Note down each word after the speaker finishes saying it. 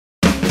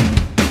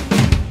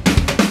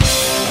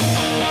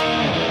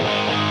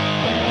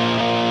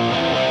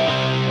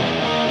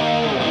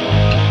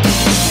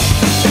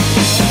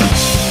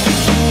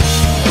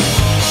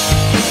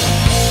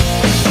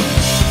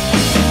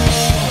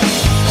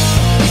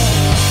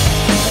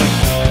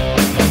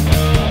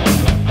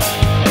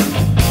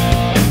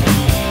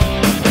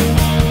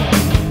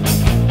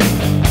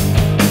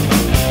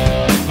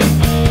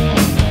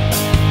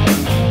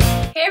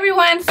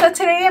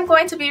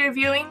going to be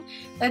reviewing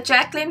the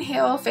Jaclyn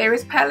Hill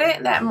Favorites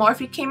palette that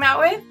Morphe came out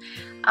with.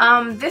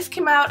 This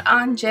came out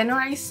on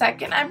January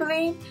 2nd, I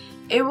believe.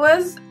 It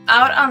was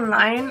out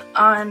online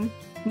on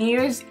New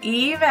Year's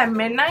Eve at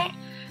midnight,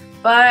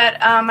 but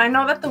I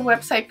know that the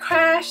website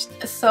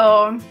crashed,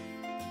 so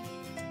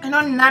I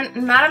know not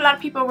a lot of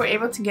people were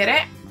able to get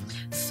it.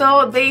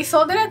 So they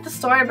sold it at the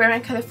store in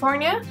Berman,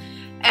 California,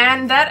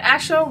 and that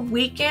actual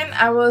weekend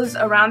I was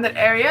around that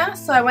area,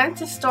 so I went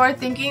to the store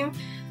thinking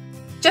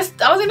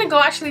I was gonna go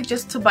actually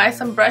just to buy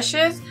some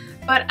brushes,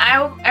 but I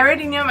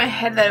already knew in my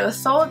head that it was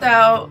sold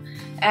out,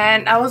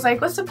 and I was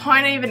like, what's the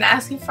point of even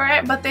asking for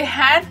it? But they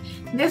had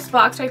this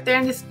box right there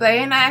in display,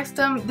 and I asked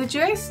them, do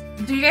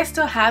you guys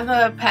still have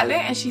a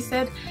palette? And she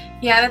said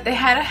yeah, that they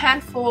had a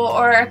handful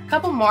or a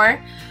couple more.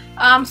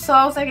 So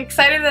I was like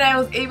excited that I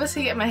was able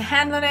to get my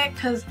hands on it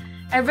because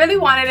I really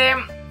wanted it.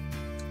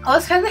 I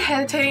was kind of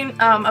hesitating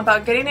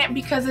about getting it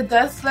because it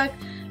does look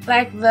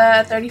like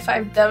the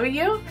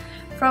 35W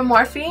from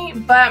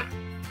Morphe, but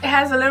it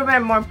has a little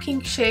bit more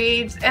pink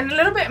shades and a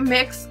little bit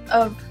mix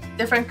of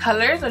different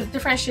colors or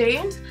different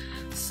shades.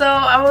 So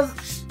I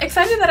was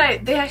excited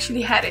that they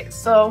actually had it.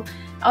 So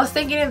I was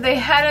thinking if they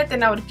had it,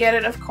 then I would get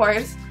it, of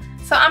course.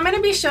 So I'm going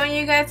to be showing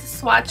you guys the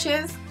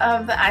swatches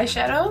of the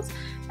eyeshadows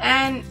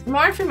and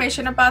more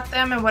information about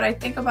them and what I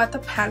think about the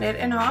palette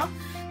and all,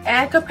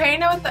 and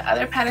comparing it with the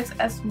other palettes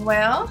as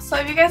well. So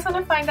if you guys want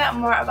to find out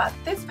more about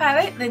this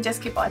palette, then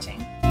just keep watching.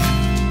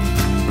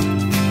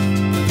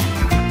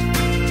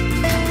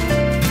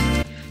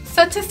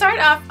 So to start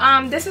off,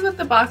 this is what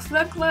the box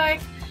looks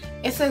like.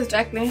 It says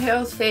Jaclyn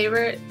Hill's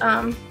Favorites,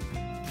 and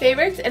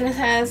it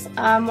has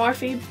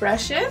Morphe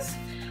brushes.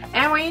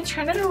 And when you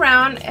turn it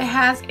around, it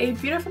has a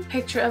beautiful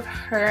picture of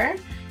her,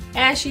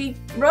 and she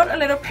wrote a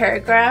little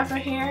paragraph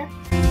right here.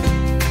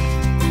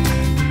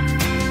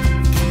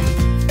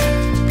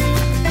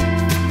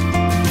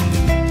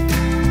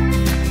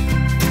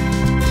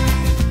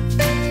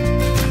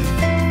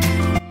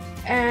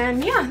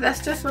 And yeah,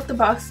 that's just what the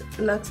box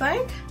looks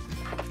like.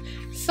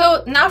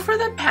 So now for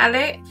the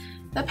palette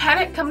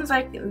comes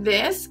like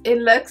this. It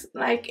looks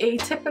like a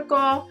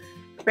typical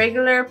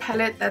regular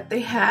palette that they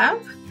have,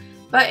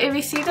 but if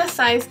you see the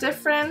size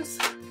difference,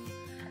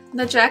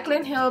 the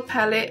Jaclyn Hill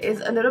palette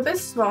is a little bit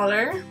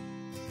smaller,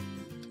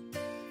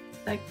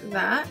 like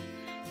that,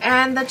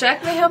 and the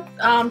Jaclyn Hill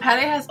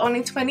palette has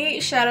only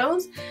 28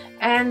 shadows,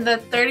 and the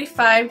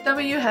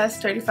 35W has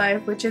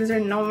 35, which is their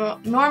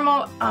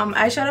normal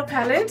eyeshadow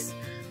palettes.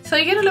 So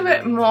you get a little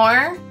bit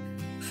more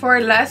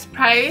for less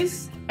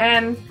price,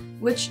 and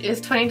which is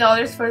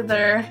 $20 for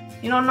their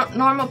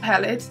normal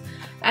palettes.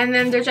 And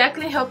then their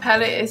Jaclyn Hill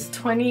palette is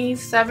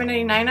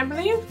 $27.99, I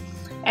believe,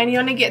 and you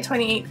only get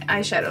 28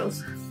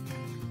 eyeshadows.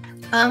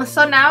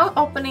 So now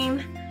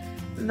opening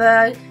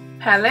the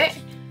palette,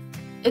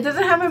 it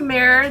doesn't have a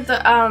mirror.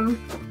 The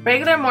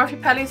regular Morphe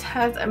palette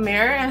has a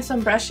mirror and some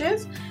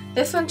brushes.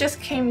 This one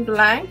just came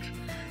blank.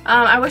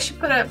 I wish you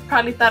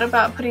probably thought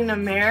about putting a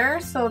mirror,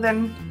 so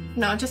then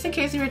just in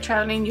case you're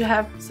traveling, you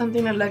have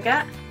something to look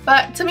at.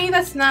 But to me,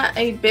 that's not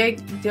a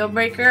big deal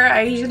breaker.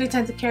 I usually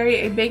tend to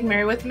carry a big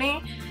mirror with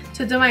me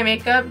to do my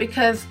makeup,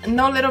 because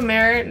no little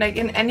mirror, like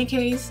in any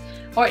case,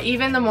 or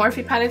even the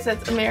Morphe palettes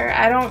that's a mirror,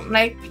 I don't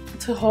like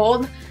to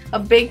hold a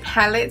big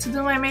palette to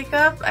do my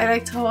makeup. I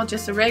like to hold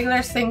just a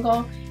regular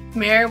single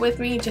mirror with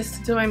me just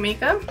to do my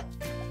makeup.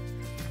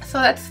 So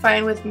that's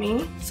fine with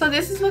me. So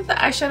this is what the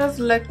eyeshadows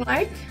look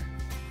like.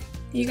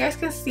 You guys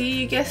can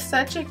see you get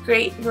such a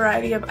great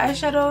variety of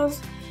eyeshadows.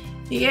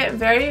 You get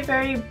very,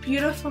 very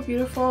beautiful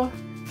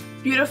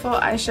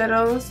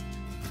eyeshadows.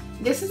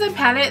 This is a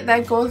palette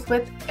that goes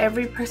with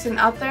every person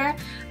out there.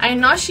 I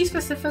know she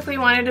specifically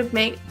wanted to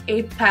make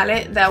a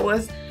palette that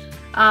was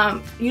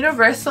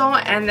universal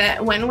and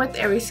that went with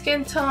every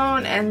skin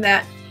tone and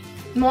that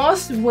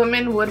most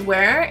women would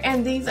wear.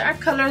 And these are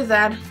colors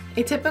that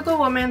a typical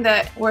woman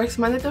that works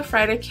Monday through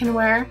Friday can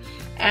wear.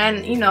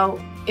 And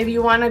if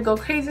you want to go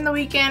crazy in the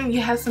weekend,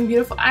 you have some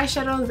beautiful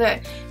eyeshadows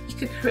that you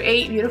could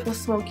create beautiful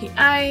smoky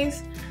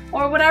eyes,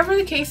 or whatever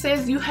the case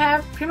is. You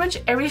have pretty much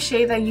every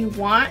shade that you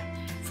want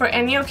for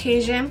any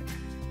occasion.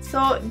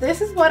 So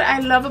this is what I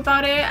love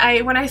about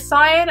it. When I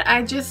saw it,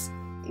 I just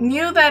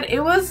knew that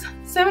it was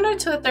similar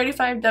to the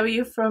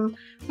 35W from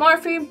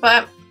Morphe,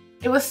 but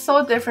it was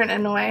so different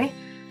in a way.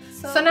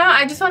 So now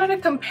I just wanted to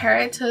compare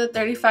it to the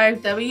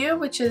 35W,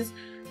 which is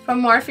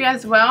from Morphe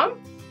as well.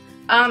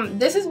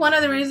 This is one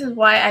of the reasons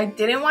why I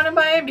didn't want to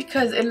buy it,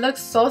 because it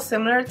looks so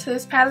similar to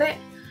this palette.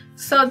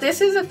 So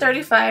this is a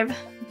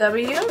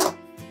 35W,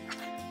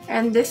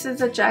 and this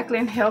is a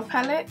Jaclyn Hill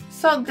palette.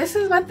 So this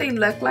is what they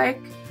look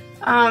like.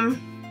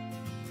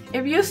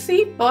 If you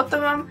see both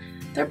of them,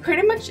 they're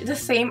pretty much the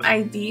same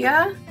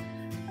idea.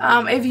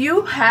 If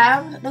you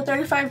have the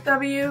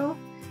 35W,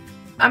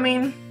 I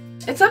mean,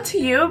 it's up to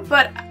you,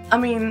 but I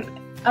mean,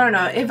 I don't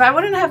know. If I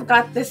wouldn't have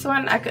got this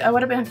one, I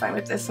would have been fine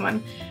with this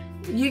one.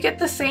 You get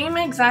the same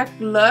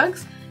exact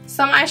looks.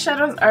 Some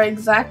eyeshadows are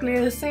exactly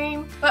the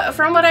same, but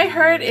from what I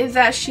heard is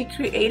that she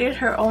created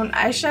her own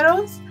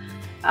eyeshadows,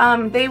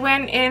 They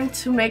went in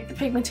to make the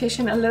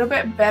pigmentation a little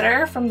bit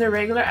better from the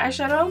regular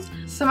eyeshadows.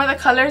 Some of the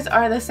colors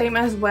are the same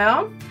as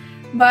well,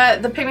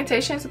 but the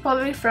pigmentation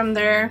supposedly from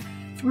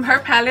her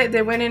palette,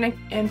 they went in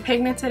and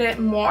pigmented it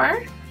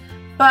more.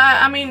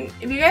 But I mean,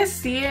 if you guys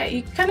see it,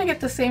 you kind of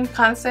get the same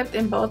concept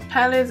in both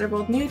palettes. They're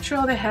both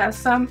neutral. They have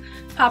some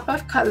pop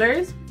of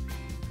colors,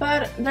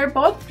 but they're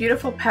both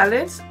beautiful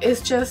palettes.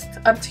 It's just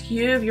up to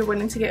you if you're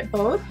willing to get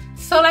both.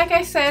 So like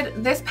I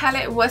said, this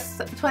palette was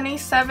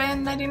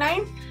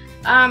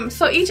 $27.99.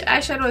 So each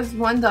eyeshadow is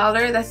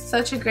 $1. That's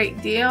such a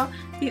great deal.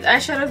 These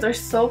eyeshadows are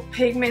so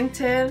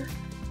pigmented.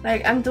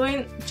 Like, I'm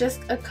doing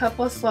just a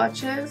couple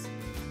swatches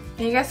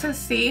and you guys can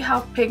see how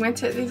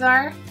pigmented these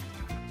are.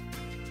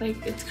 Like,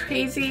 it's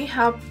crazy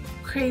how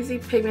crazy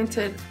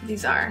pigmented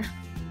these are.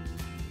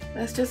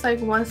 That's just like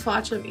one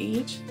swatch of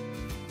each.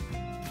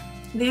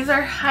 These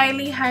are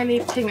highly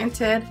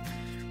pigmented.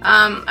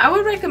 I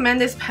would recommend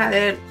this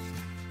palette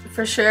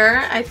for sure.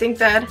 I think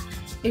that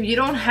if you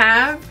don't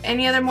have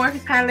any other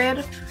Morphe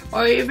palette,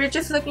 or if you're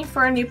just looking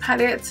for a new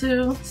palette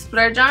to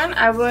splurge on,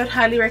 I would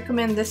highly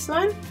recommend this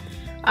one.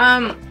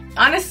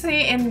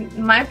 Honestly, in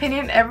my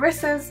opinion, ever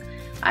since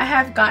I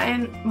have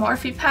gotten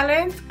Morphe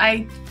palettes,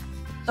 I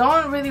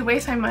don't really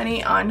waste my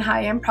money on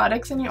high-end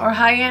products or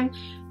high-end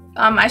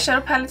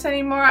eyeshadow palettes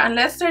anymore,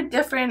 unless they're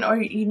different or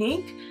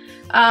unique,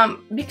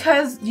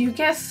 because you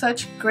get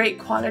such great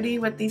quality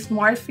with these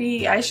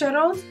Morphe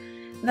eyeshadows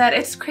that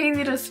it's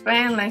crazy to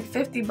spend like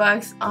 50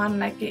 bucks on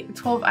like a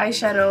 12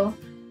 eyeshadow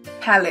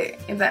palette,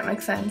 if that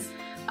makes sense.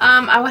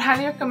 I would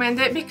highly recommend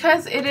it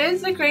because it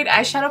is a great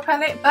eyeshadow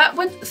palette, but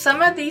with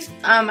some of these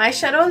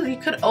eyeshadows you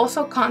could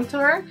also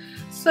contour,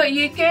 so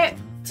you get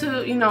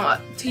to, you know,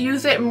 to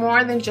use it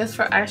more than just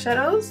for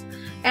eyeshadows.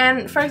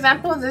 And for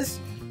example, this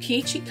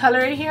peachy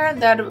color here,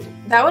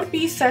 that would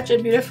be such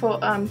a beautiful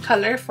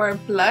color for a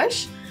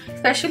blush,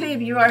 especially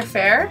if you are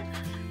fair.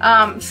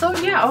 So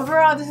yeah,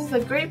 overall this is a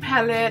great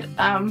palette.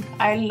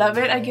 I love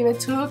it. I give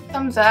it 2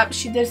 thumbs up.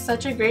 She did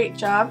such a great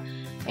job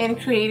in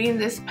creating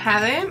this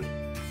palette,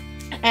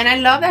 and I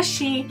love that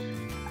she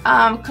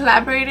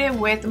collaborated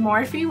with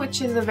Morphe,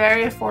 which is a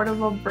very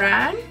affordable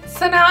brand.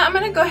 So now I'm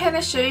gonna go ahead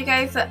and show you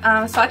guys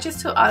swatches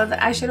to all of the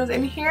eyeshadows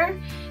in here.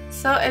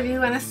 So if you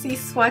want to see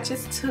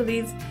swatches to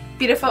these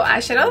beautiful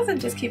eyeshadows, then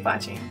just keep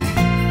watching.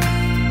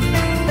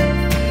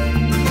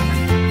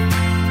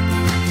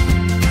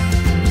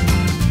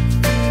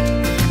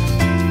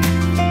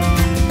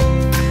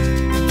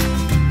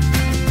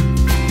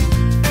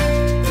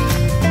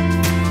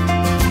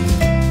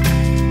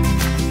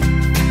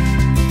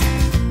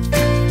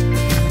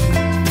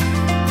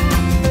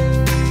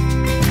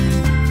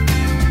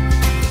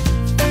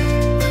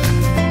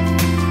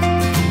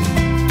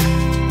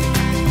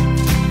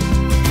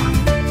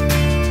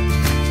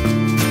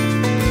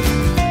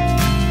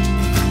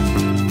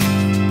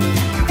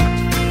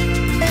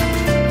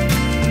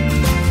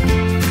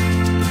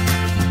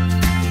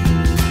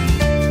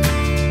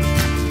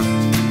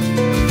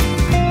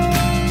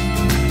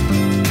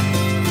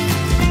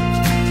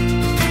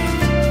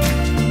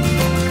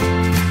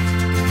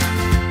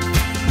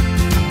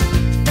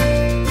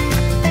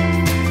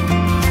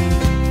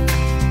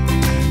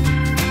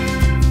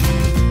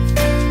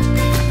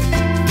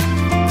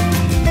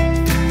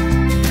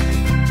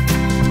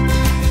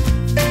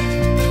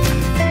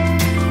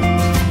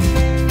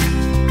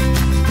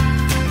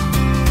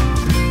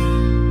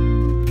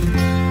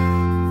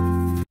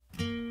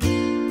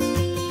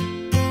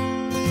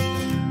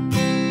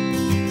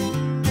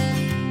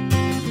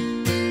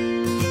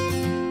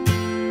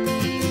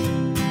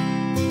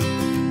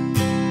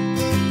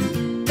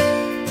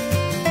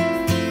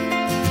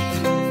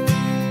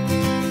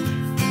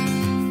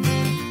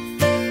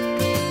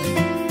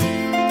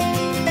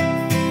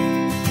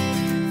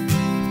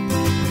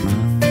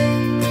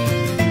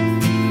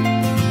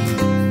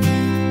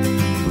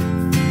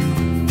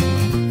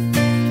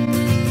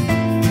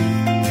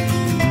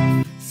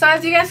 So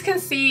as you guys can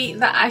see,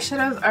 the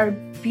eyeshadows are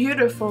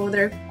beautiful.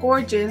 They're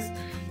gorgeous.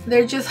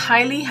 They're just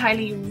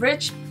highly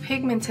rich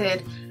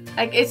pigmented.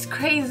 Like, it's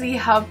crazy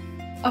how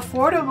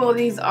affordable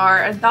these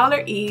are.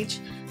 $1 each,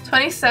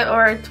 27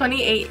 or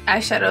 28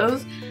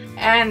 eyeshadows,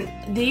 and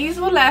these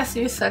will last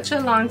you such a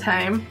long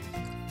time.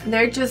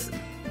 They're just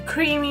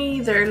creamy,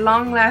 they're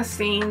long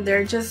lasting,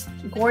 they're just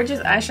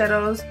gorgeous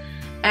eyeshadows.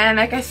 And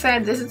like I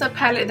said, this is a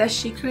palette that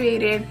she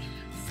created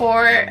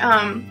for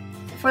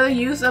the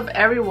use of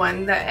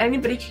everyone, that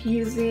anybody can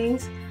use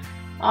these,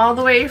 all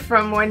the way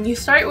from when you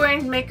start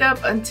wearing makeup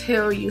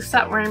until you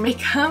stop wearing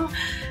makeup.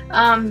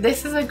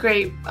 This is a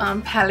great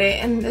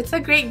palette, and it's a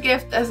great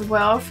gift as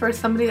well for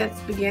somebody that's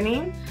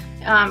beginning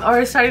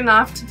or starting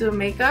off to do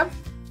makeup.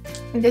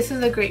 And this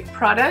is a great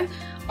product.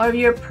 Or if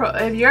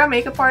you're a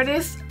makeup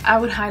artist, I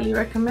would highly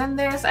recommend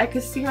this. I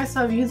could see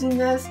myself using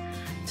this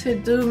to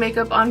do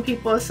makeup on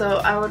people, so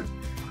I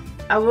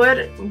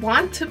would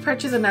want to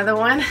purchase another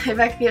one if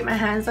I could get my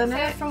hands on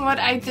it. From what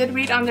I did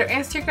read on their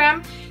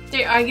Instagram,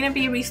 they are going to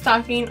be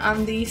restocking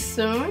on these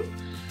soon.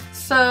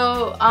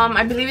 So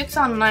I believe it's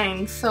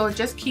online, so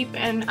just keep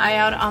an eye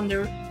out on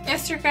their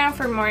Instagram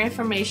for more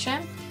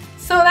information.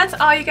 So that's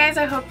all, you guys.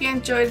 I hope you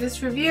enjoyed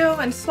this review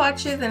and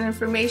swatches and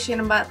information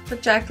about the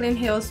Jaclyn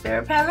Hill's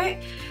Favorite palette.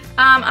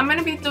 I'm going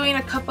to be doing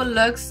a couple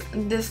looks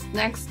this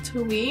next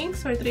 2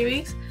 weeks or 3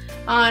 weeks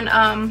on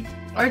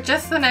or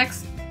just the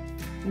next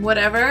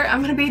whatever.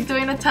 I'm going to be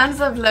doing a tons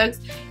of looks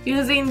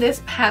using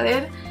this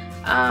palette.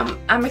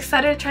 I'm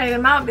excited to try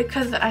them out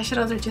because the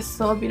eyeshadows are just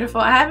so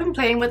beautiful. I have been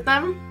playing with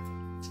them.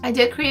 I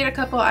did create a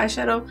couple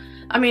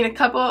a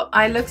couple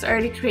eye looks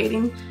already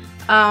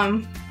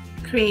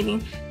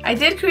I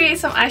did create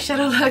some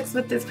eyeshadow looks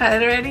with this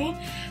palette already,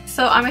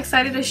 so I'm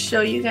excited to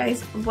show you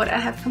guys what I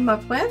have come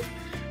up with.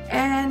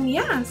 And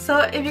yeah, so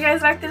if you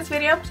guys like this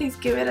video, please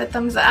give it a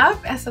thumbs up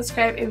and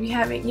subscribe if you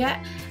haven't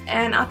yet,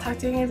 and I'll talk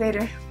to you guys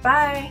later.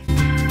 Bye!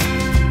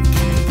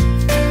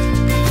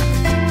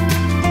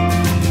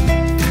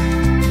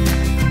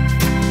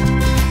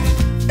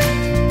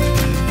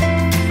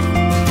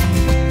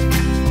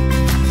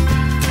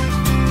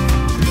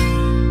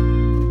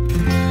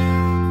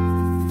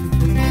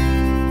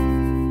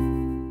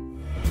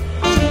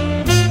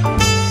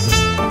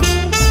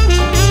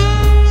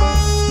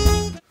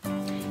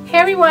 Hey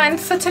everyone,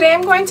 so today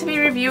I'm going to be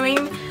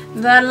reviewing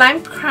the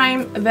Lime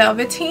Crime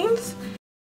Velveteens.